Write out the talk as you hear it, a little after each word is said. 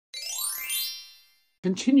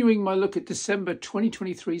Continuing my look at December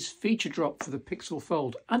 2023's feature drop for the Pixel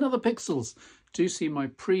Fold and other Pixels. Do see my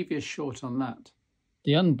previous short on that.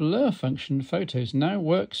 The unblur function in photos now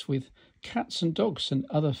works with cats and dogs and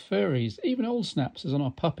other furries, even old snaps as on our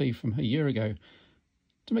puppy from a year ago,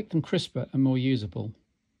 to make them crisper and more usable.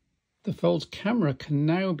 The Fold's camera can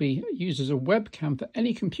now be used as a webcam for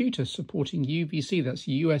any computer supporting UVC, that's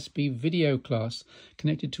USB video class,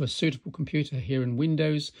 connected to a suitable computer here in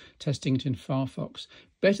Windows, testing it in Firefox.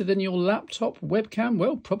 Better than your laptop webcam?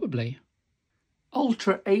 Well, probably.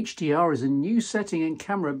 Ultra HDR is a new setting in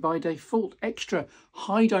camera. By default, extra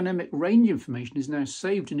high dynamic range information is now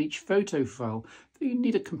saved in each photo file, though you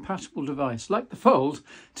need a compatible device like the Fold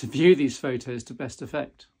to view these photos to best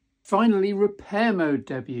effect. Finally, repair mode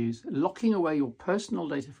debuts, locking away your personal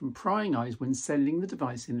data from prying eyes when sending the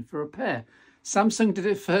device in for repair. Samsung did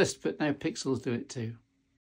it first, but now Pixels do it too.